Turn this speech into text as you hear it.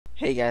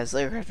Hey guys,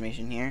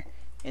 LaserCraftMation here.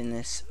 In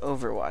this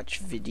Overwatch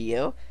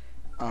video,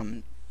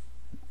 I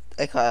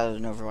call it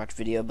an Overwatch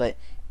video, but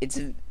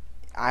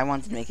I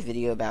wanted to make a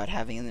video about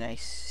having a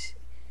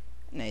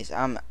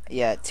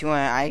yeah,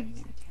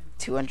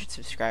 200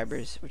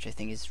 subscribers, which I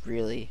think is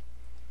really,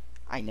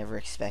 I never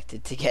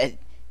expected to get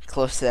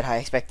close to that high. I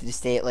expected to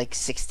stay at like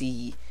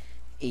 60,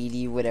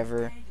 80,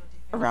 whatever,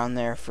 around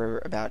there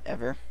for about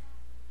ever.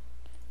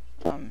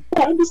 And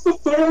this is the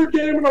third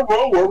game in a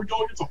row where we're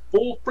going against a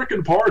full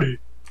freaking party.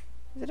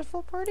 Is it a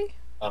full party?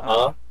 Yeah.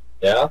 I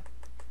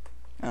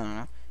don't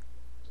know.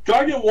 Can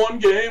I get one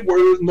game where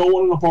there's no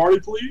one in the party,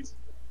 please?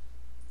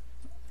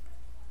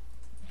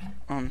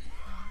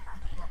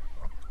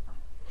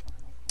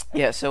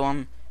 Yeah,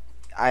 so,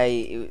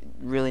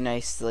 really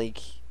nice,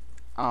 which,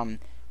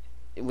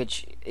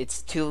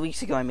 it's 2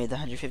 weeks ago I made the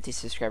 150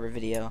 subscriber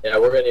video. Yeah,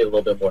 we're gonna need a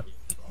little bit more.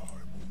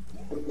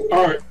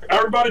 Alright,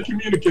 everybody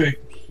communicate.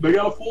 They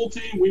got a full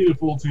team, we need a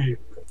full team.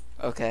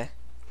 Okay.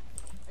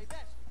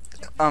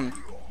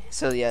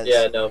 So yeah.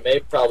 Yeah, no,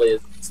 May probably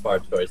is a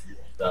smart choice.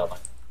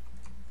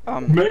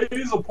 May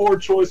is a poor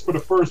choice for the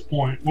first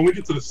point. When we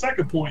get to the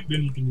second point,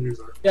 then you can use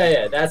her.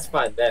 Yeah, that's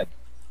fine then.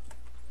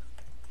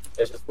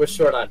 It's just we're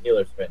short on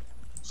healers, man.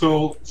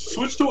 So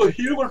switch to a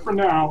healer for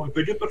now. If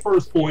they get the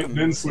first point,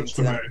 then switch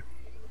to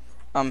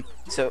May.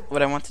 So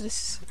what I wanted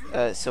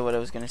to, so what I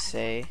was gonna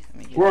say.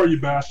 Where are you,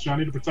 Bastion? I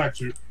need to protect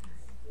you.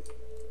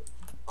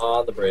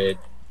 On the bridge.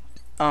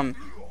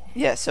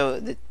 Yeah.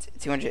 So the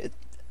 200,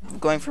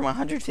 going from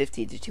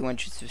 150 to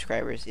 200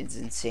 subscribers is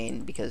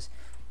insane because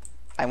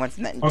I went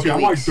from that in 2 weeks.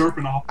 I'm like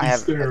derping off these I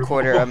have stairs. a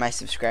quarter of my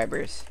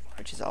subscribers,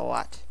 which is a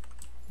lot.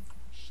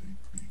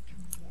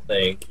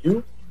 Thank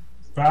you.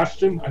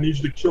 Bastion, I need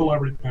you to kill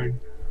everything.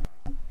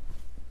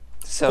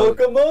 So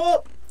hook 'em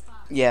up.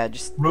 Yeah,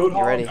 just Roadhog,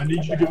 get ready I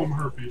need you to give him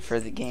herpes for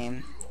the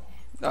game.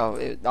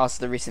 Oh,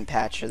 also the recent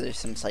patch, so there's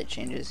some slight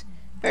changes.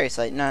 Very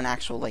slight, not an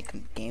actual like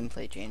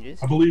gameplay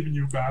changes. I believe in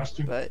you,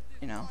 Bastion. But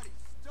you know,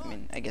 I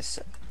mean, I guess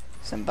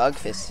some bug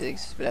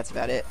fixes, but that's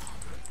about it.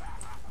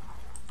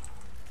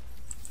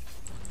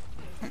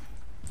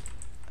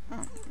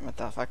 Oh, what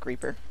the fuck,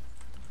 Reaper?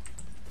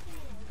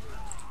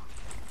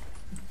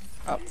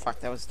 Oh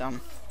fuck, that was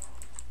dumb.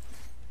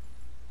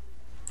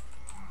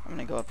 I'm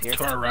gonna go up here.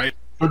 To our right.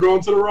 They're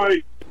going to the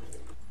right.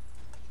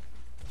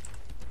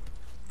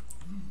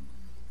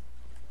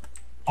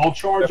 I'll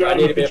charge out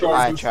with the charges.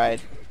 I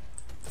tried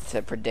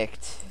to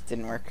predict. It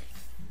didn't work.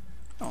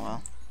 Oh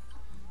well.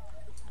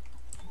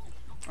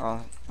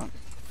 Oh,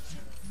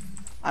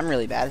 I'm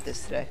really bad at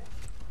this today.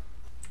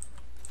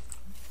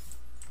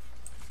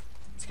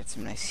 Let's get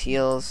some nice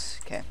heals.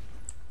 Okay.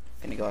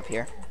 Gonna go up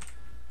here.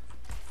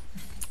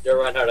 You're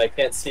Reinhardt, I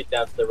can't see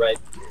down to the right.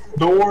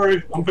 Don't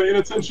worry, I'm paying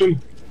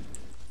attention.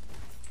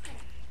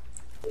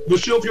 The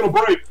shield's gonna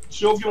break.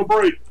 Shield's gonna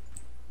break.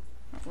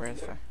 Where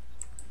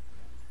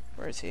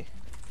is he?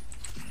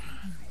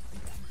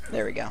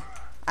 There we go.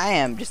 I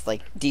am just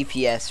like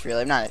DPS,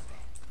 really. I'm not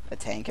a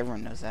tank.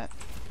 Everyone knows that.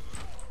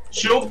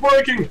 Shield's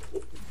breaking.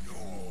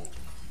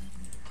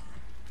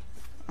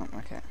 Oh,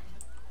 okay.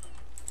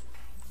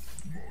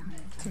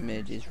 The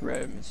mid is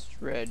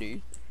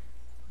ready.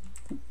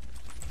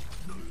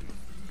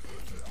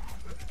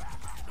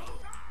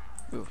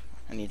 Ooh,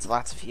 I need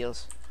lots of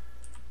heals.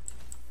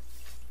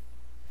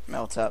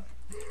 Melt up.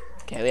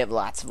 Okay, we have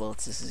lots of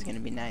bullets. This is gonna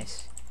be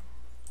nice.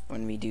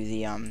 When we do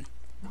the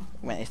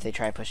if they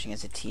try pushing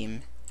as a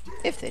team,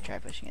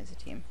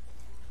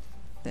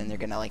 then they're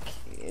gonna like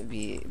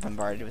be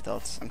bombarded with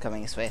ults. I'm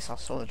coming this way. I saw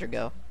Soldier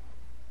go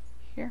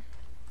here.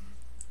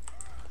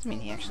 I mean,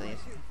 he actually is.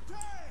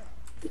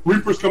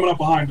 Reaper's coming up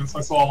behind us.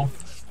 I saw him.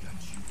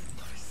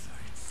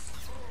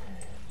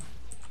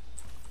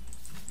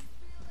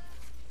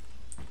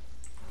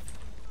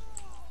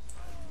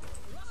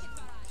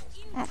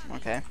 Oh,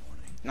 okay.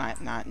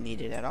 Not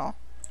needed at all.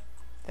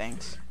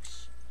 Thanks.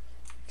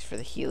 Thanks for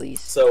the healies.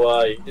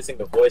 So, you're using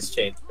the voice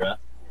change, bruh.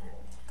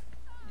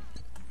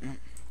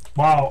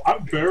 Wow, I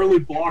barely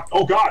blocked.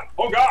 Oh god!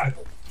 Oh god!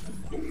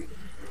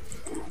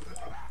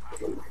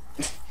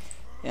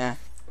 Yeah.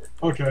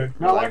 Okay,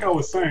 now like I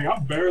was saying,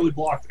 I've barely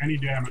blocked any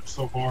damage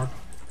so far.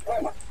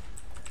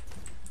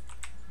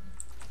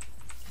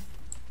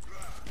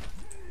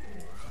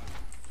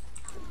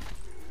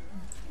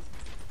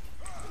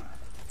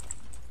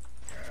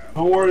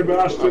 Don't worry,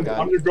 Bastion.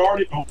 I'm your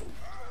guardian. Oh.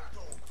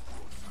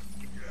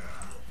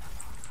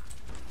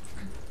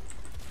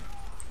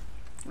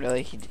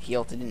 Really? He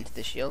ulted into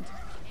the shield?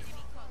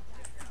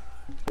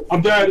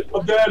 I'm dead.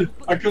 I'm dead.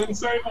 I couldn't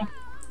save him.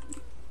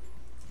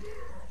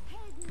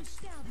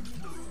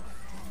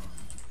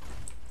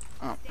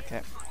 Oh,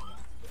 okay.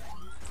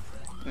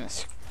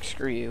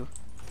 Screw you.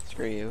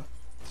 Screw you.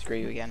 Screw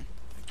you again.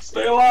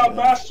 Stay alive,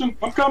 Bastion.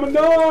 I'm coming.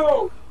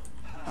 No!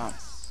 Oh,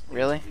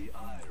 really?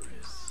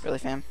 Really,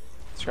 fam?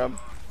 Scrub.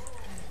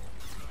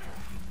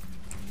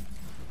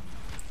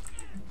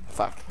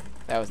 Fuck.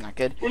 That was not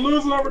good. We're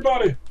losing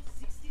everybody.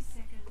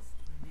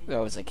 That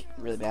was like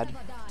really bad.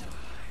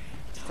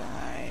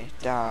 Die.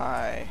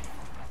 Die.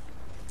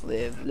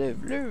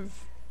 Live.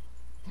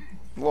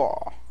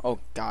 Whoa. Oh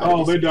god.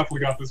 Oh, they definitely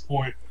got this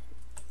point.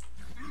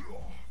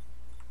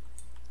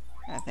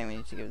 I think we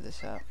need to give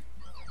this up.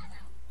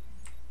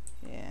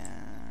 Yeah.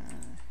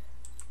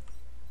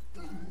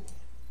 I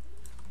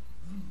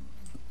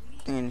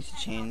think we need to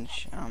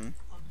change.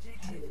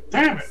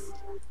 Damn it!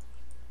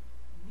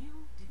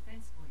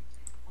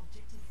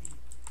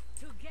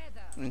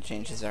 I'm gonna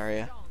change to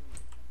Zarya.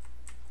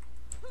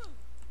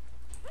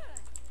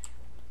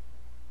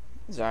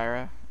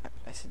 Zyra.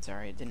 I said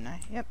Zarya, didn't I?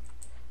 Yep.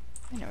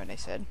 I know what I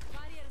said.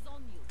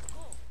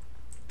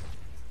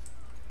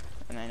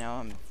 And I know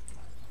I'm.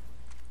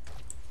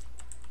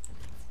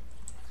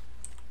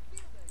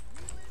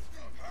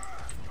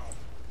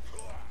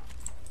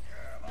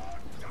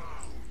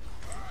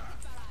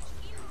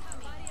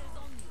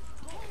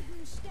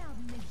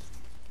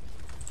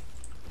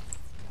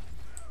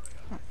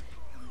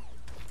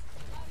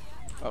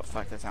 Oh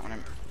fuck, that's not what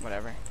I'm.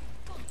 Whatever.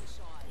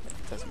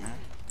 It doesn't matter.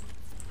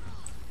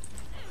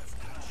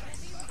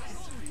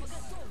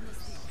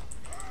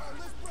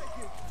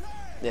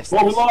 Yes.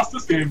 Well, we lost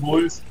this game,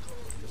 boys.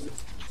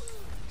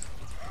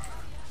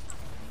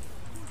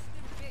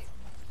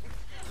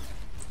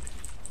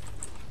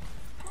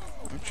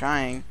 I'm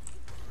trying.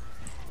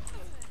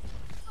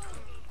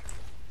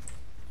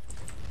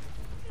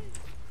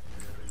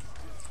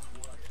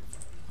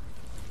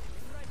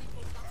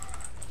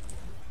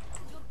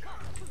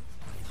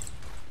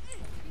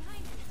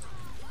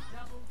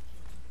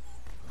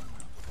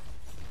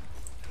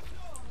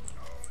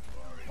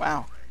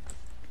 Wow.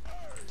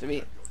 To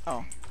be.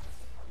 Oh.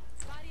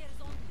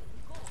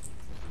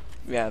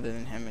 Yeah, other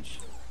than him, it's.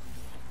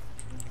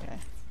 Okay.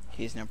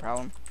 He's no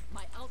problem.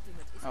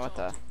 Oh, what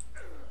the?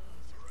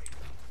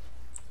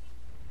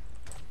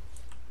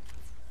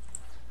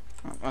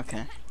 Oh,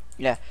 okay.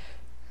 Yeah.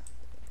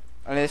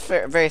 I mean, it's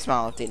very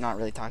small update, not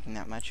really talking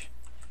that much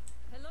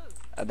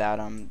about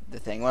the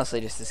thing.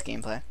 Mostly just this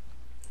gameplay.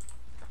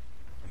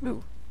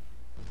 Ooh.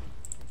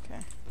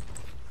 Okay.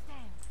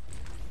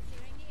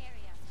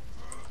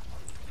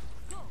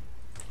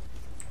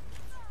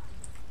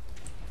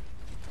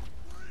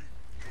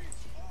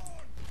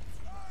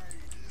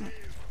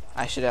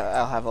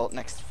 I'll have ult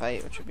next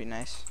fight, which would be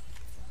nice.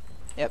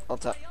 Yep,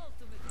 ult's up.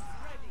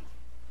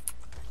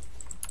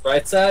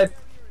 Right side.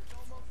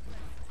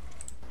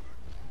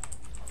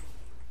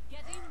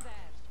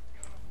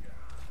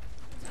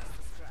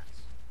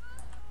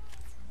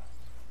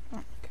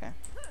 Oh, okay.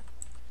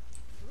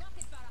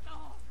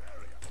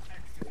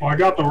 Well, I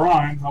got the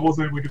Rhine. I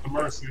wasn't able to get the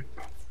Mercy.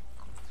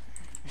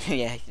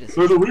 Yeah, he just.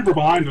 There's a Reaper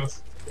behind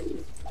us.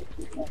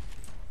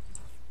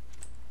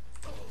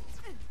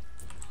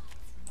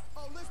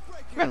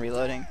 I'm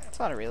reloading. It's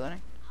a lot of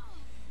reloading.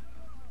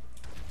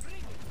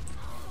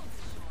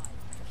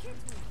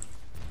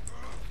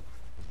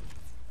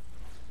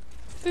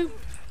 Boop.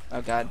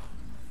 Oh god.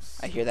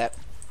 I hear that.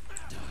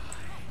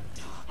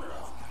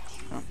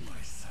 Oh.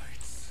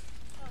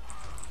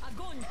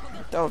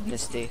 Don't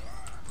Misty.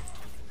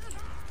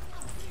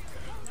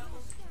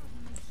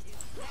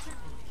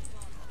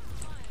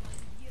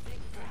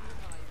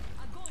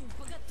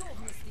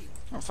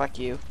 Oh, fuck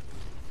you.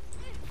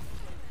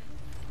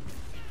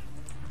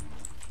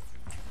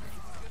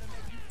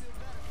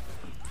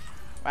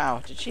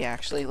 Wow, did she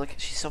actually? Look,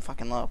 she's so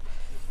fucking low.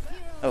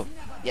 Oh,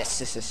 yes,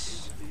 this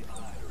is.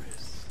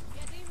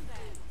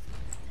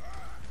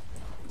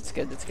 That's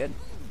good, that's good.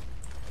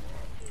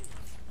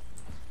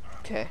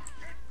 Okay.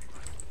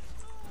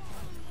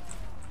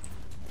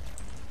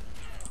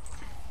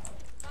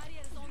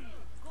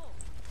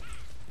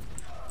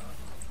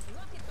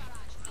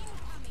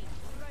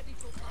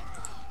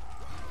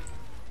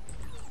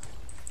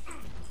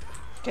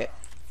 Okay.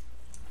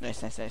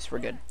 Nice, nice, nice. We're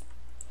good.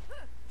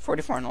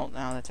 44 and ult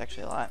now. That's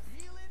actually a lot.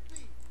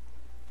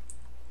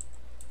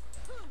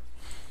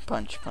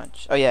 Punch,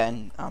 punch. Oh yeah,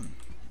 and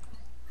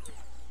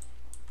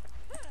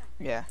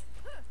yeah.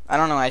 I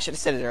don't know. I should have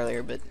said it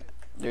earlier, but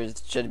there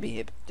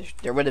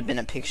would have been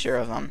a picture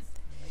of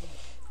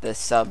the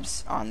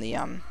subs on the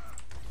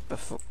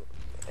before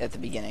at the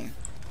beginning.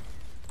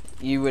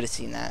 You would have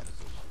seen that.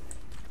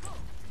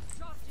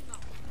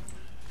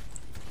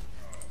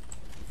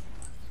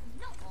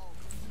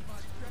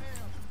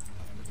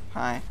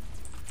 Hi.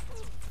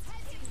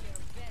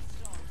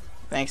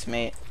 Thanks,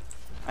 mate.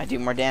 I do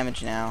more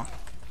damage now.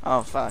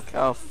 Oh, fuck.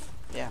 Oh,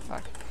 yeah,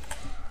 fuck.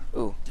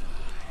 Ooh.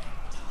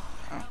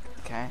 Oh,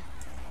 okay.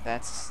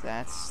 That's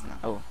not,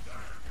 oh.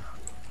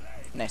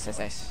 Nice, nice,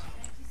 nice.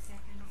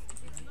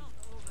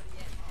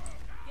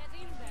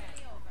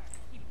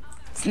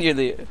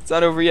 It's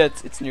not over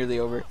yet. It's nearly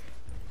over.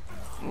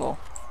 Lol.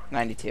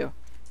 92.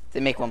 They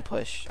make one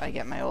push. I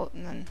get my ult,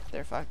 and then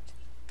they're fucked.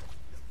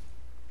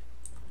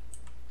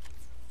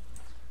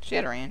 She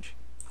had a range.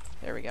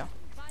 There we go.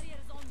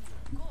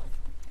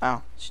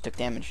 Oh, she took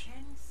damage.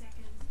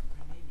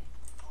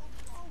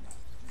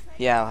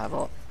 Yeah, I'll have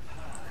ult.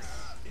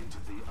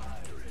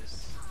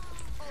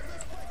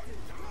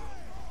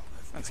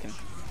 That's good.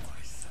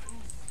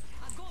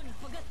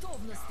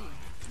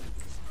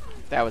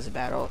 That was a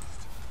bad ult.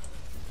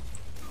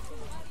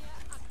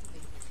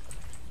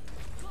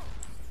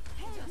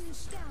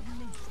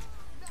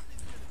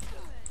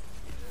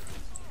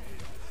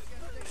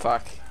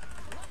 Fuck.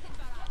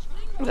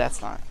 Well,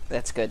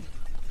 that's good.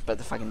 But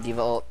the fucking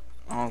diva ult.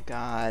 Oh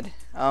god.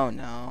 Oh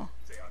no.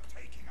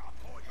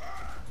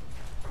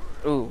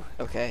 Ooh,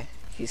 okay.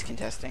 He's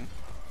contesting.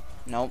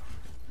 Nope.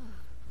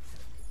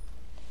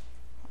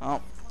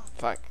 Oh,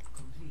 fuck.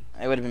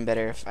 It would have been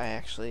better if I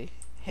actually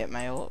hit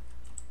my ult.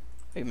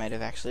 We might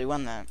have actually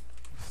won that.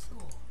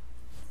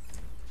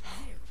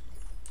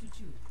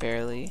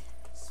 Barely.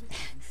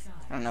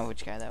 I don't know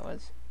which guy that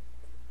was.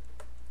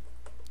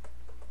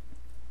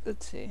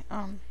 Let's see.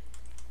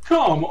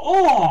 Come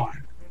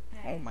on!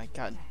 Oh my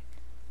god.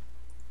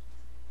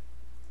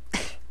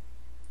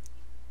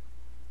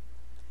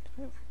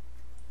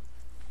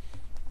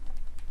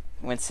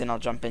 Winston, I'll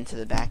jump into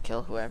the back,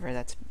 kill whoever.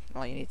 That's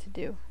all you need to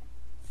do.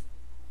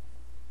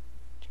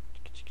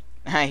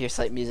 I hear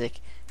slight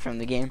music from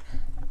the game.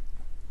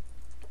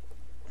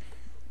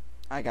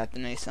 I got the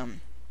nice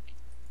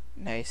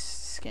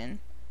skin.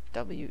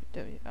 W.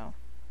 Oh.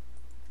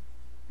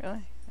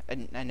 Really?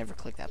 I never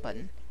clicked that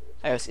button.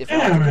 If I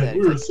want to Damn do it, that,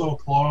 we were so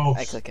close.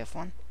 I click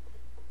F1.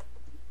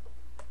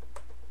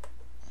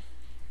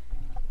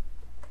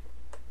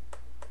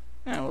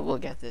 No, we'll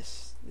get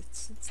this.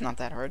 It's not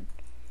that hard.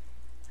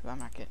 I'm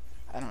not get.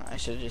 I don't know. I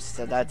should have just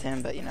said that to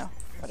him, but you know,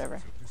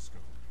 whatever.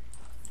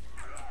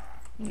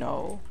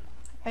 No,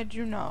 I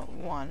do not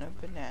want a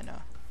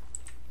banana.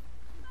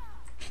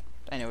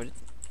 I know what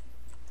it's.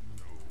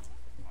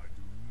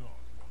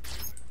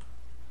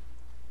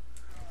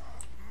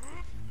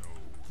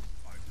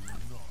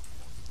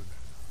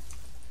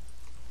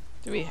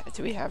 Do we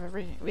have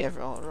we have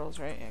all the rolls,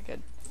 right? Yeah,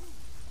 good.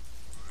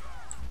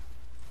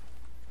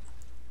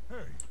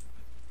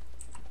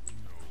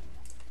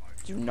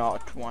 Do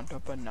not want a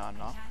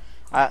banana.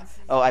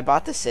 I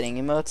bought the sitting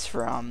emotes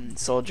for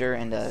Soldier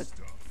and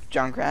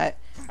Junkrat.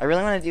 I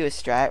really want to do a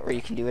strat where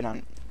you can do it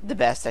on the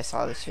best. I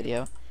saw this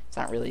video. It's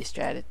not really a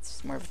strat.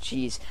 It's more of a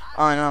cheese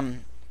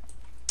on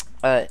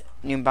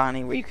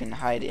Numbani, where you can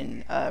hide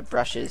in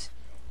bushes.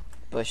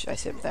 I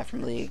said that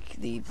from League.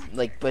 The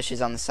like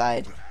bushes on the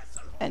side,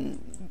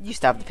 and you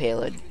stop the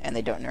payload, and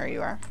they don't know where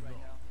you are.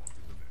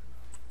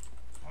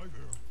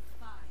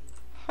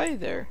 Hi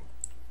there.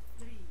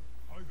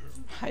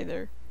 Hi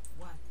there.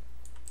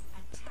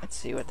 Let's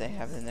see what they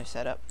have in their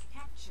setup.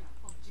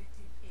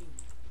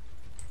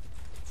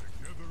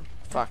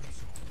 Fuck.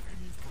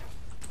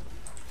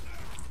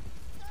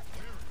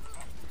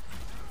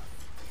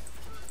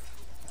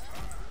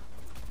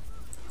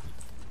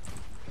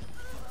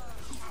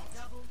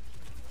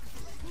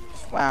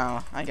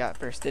 Wow, I got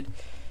bursted.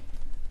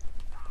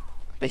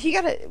 But he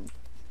got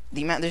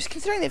the amount. There's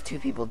considering they have 2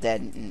 people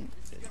dead, and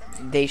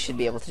they should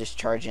be able to just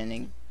charge in,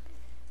 and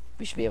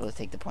we should be able to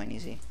take the point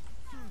easy.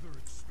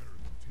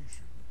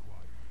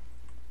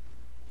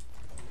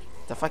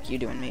 The fuck you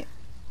doing, mate?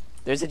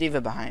 There's a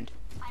diva behind.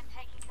 I'm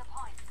taking the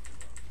point.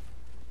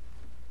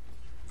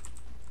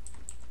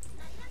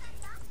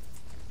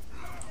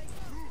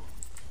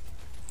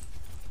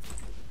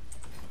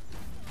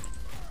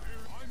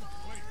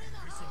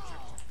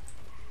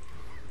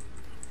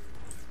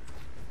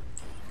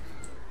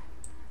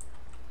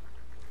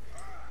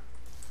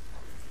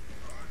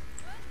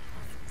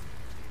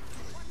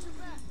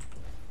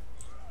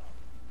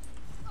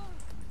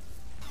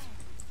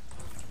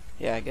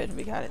 Yeah, good.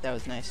 We got it. That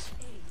was nice.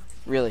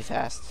 Really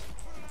fast.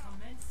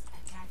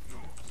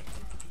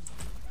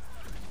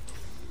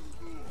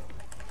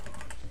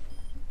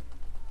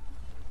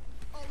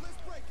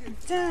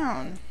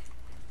 Down.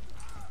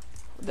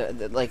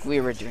 Like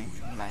we were doing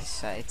my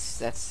sights.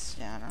 That's,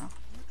 yeah, I don't know.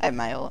 I have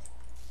my ult.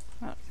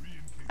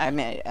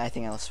 I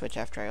think I'll switch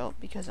after I ult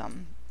because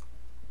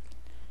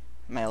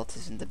my ult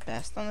isn't the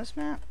best on this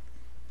map.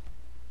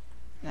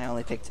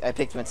 And I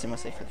picked Winston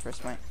mostly for the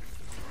first point.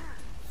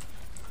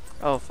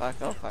 Oh fuck,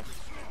 oh fuck.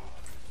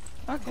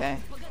 Okay.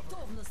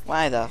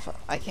 Why the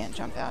fuck? I can't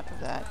jump out of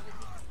that.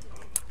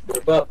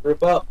 Group up,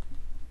 group up.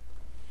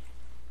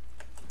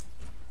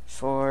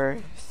 4,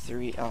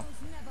 3, oh.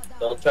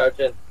 Don't charge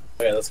in.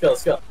 Okay, let's go,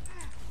 let's go.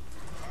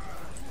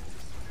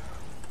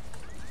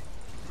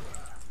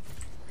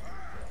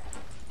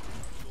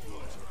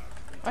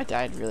 I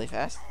died really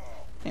fast.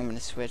 I'm gonna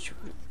switch.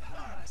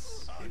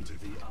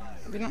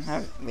 We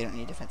don't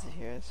need defensive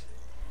heroes.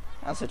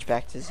 I'll switch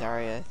back to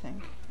Zarya, I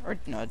think. Or,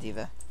 no,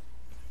 Diva.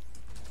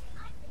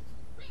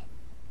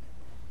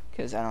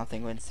 Because I don't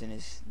think Winston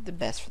is the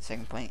best for the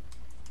second point.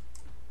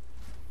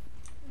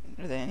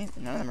 Are they any?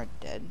 None of them are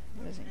dead.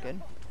 It isn't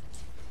good.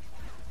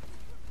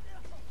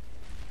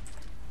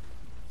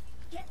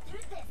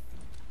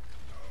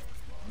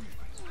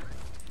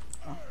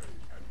 Oh.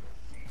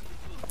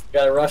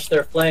 Gotta rush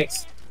their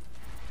flanks.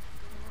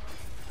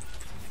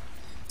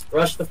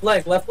 Rush the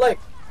flank, left flank.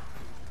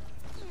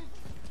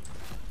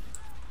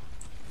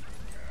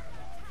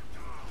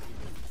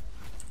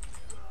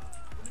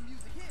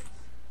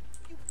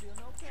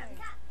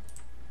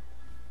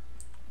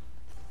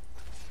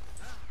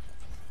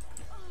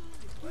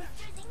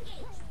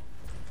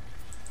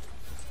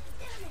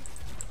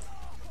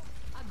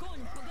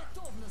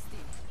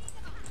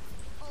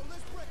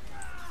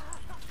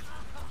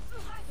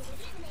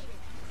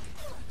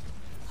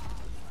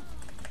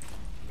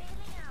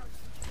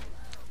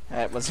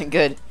 That wasn't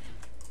good.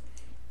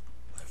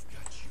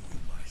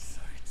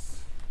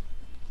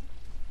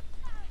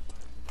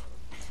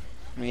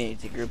 We need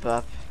to group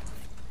up.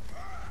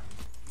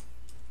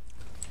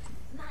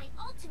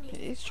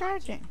 He's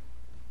charging.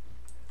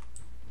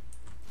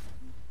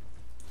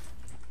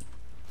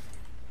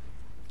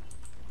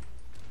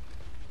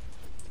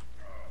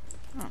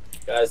 Oh.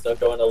 Guys, don't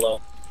go in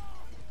alone.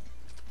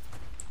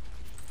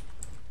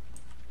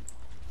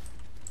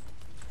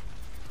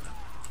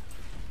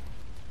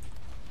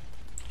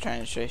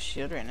 Trying to destroy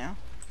shield right now.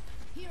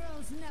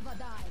 Heroes never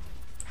die.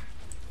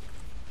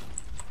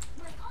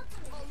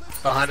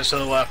 Behind us to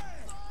the left.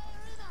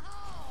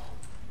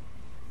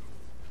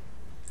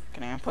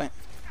 Can I on point?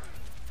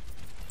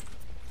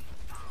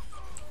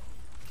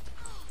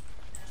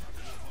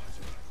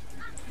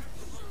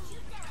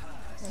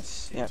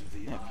 Yep,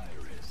 yep.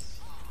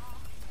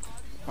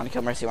 Wanna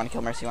kill Mercy, wanna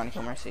kill Mercy, wanna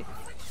kill Mercy.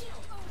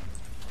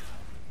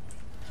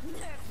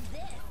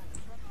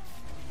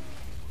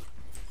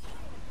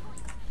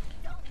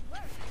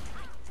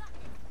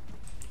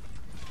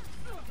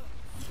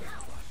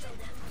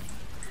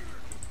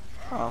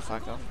 Oh,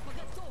 fuck off.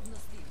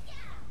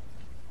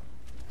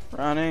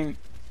 Running.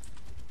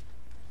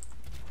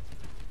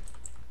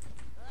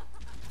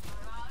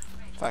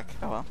 Fuck,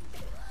 oh well.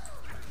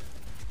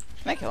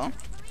 Can I kill him?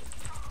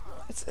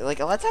 It's like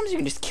a lot of times you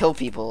can just kill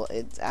people.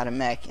 It's out of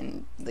mech,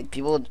 and like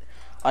people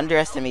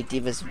underestimate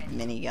D.Va's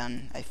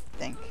minigun, I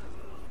think.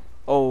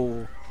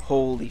 Oh,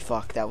 holy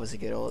fuck, that was a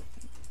good ult.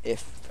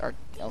 If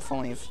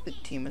only if the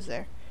team was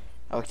there.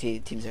 Oh, okay,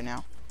 the team's there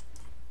now.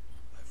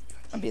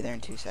 I'll be there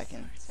in 2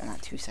 seconds. Or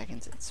not 2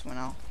 seconds, it's when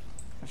I'll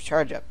have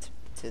charge up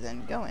to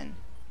then go in.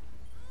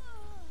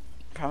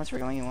 Promise we're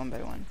going in one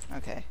by one.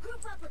 Okay.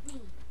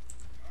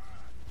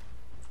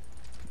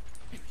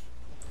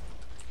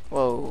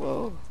 Whoa,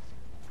 whoa.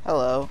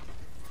 Hello.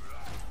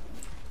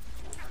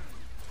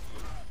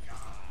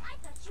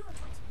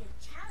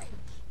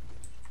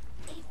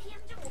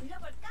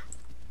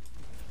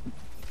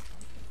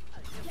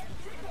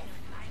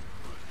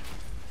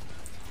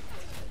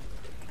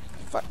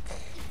 Fuck.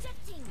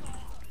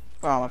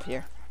 Well, I'm up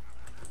here.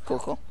 Cool,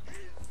 cool.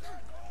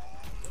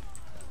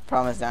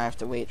 Problem is now I have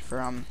to wait for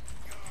a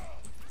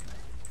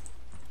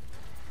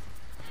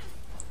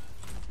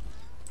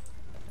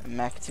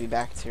mech to be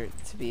back to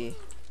be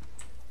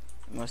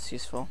most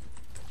useful.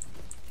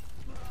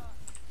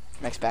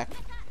 Mech's back.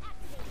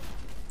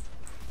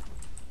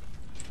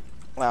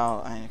 Well,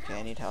 okay,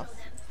 I need health.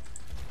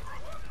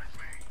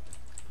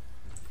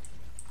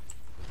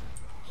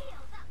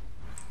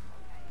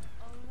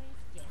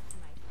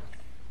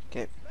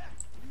 Okay.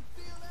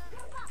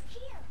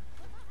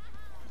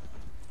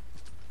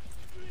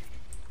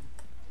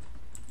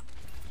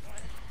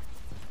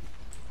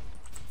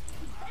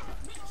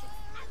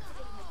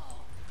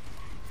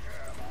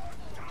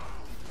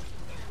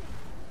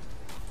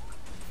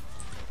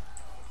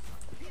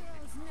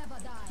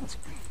 It's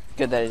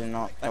good that I didn't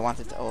ult. I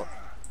wanted to ult,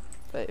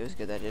 but it was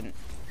good that I didn't.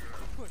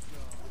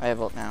 I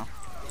have ult now.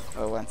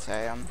 Oh, once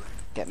I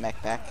get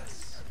mech back.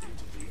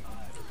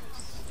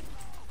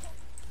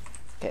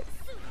 Okay.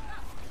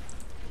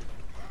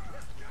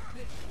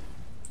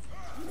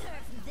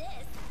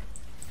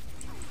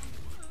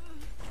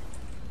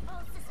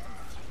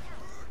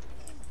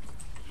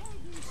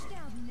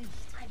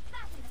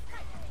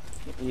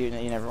 You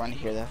never want to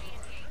hear the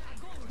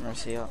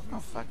Mercy. Oh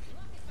fuck.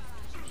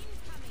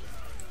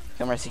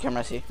 Kill Mercy, kill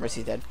Mercy.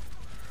 Mercy's dead.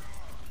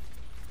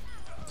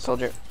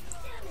 Soldier.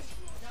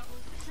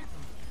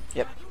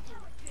 Yep.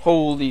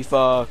 Holy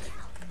fuck.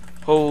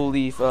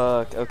 Holy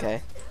fuck.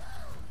 Okay.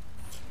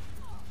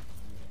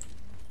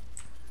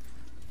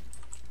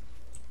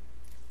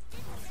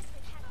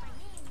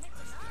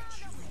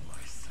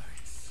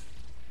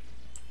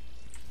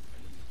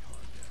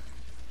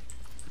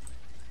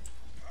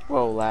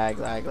 Whoa, lag,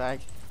 lag, lag.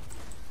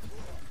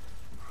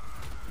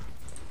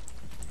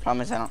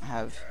 Problem is I don't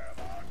have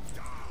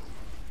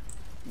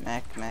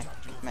mech.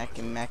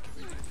 Give me mech,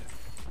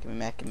 give me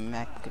mech, give me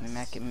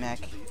mech, give me mech.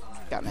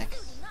 Got mech.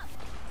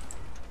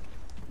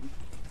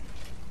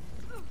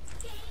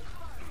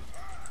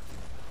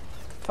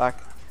 Fuck.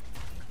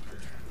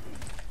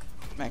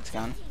 Mech's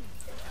gone.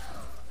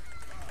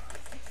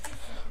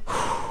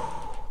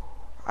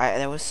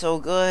 That was so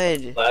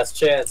good. Last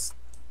chance.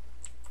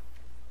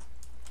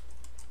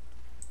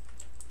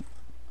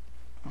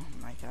 Oh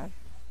my god.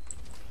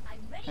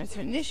 I have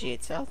to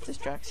initiate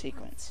self-destruct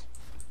sequence.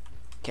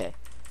 Okay.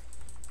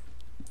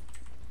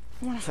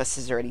 One of us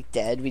is already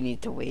dead. We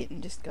need to wait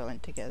and just go in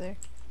together.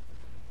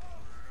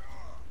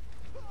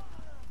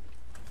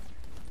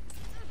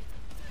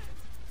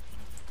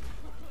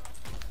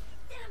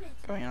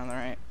 Going on the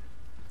right.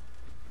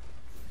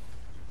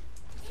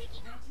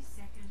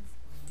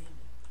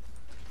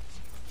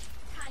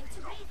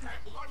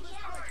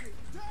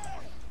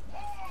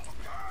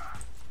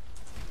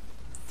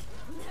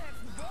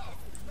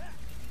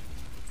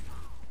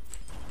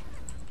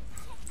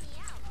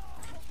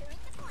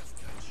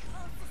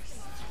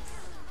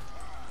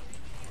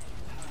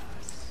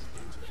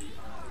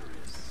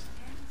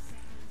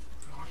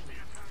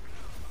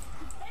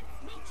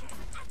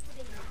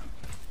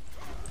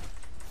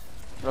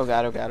 Oh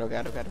god, oh god, oh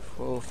god, oh god.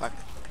 Oh fuck.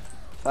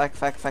 Fuck,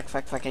 fuck, fuck,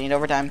 fuck, fuck. I need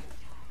overtime.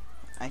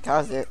 I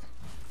caused it.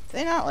 Did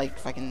they not like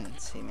fucking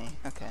see me?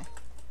 Okay.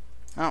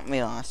 Oh,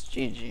 we lost.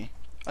 GG.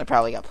 I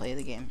probably got play of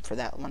the game for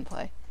that one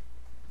play.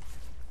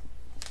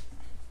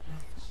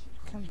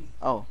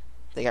 Oh,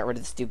 they got rid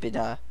of the stupid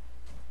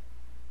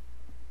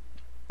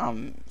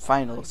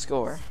final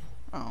score.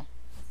 Oh.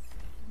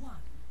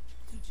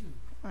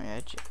 Oh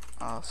yeah,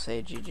 I'll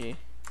say GG.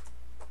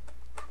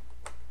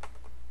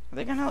 Are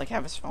they gonna like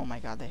have us? Oh my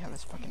god, they have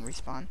us fucking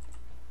respawn.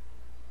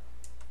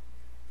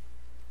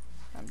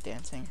 I'm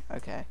dancing.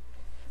 Okay.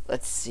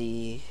 Let's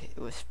see. It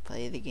was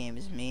play of the game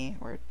as me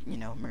or, you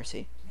know,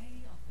 Mercy.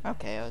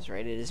 Okay, I was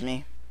rated as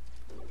me.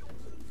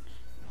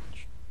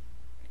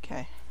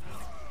 Okay.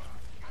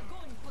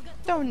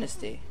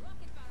 Dynasty.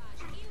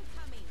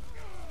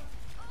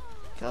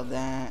 Killed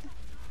that.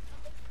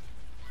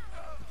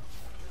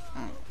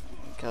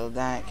 Killed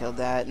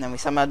that, and then we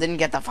somehow didn't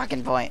get the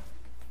fucking point.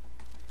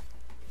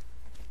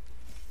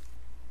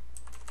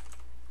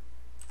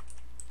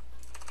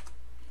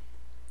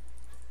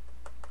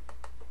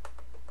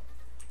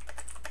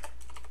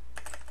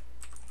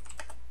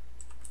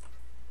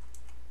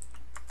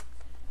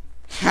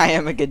 I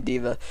am a good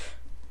diva.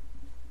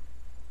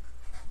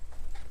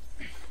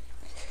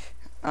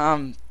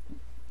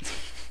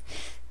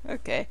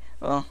 Okay,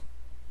 well,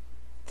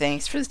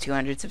 thanks for the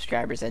 200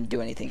 subscribers. I didn't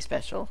do anything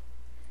special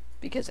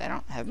because I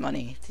don't have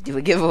money to do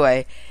a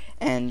giveaway,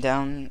 and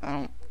I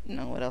don't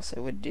know what else I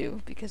would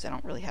do because I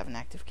don't really have an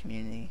active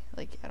community,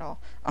 like, at all.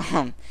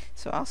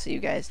 So I'll see you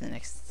guys in the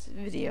next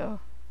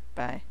video.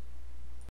 Bye.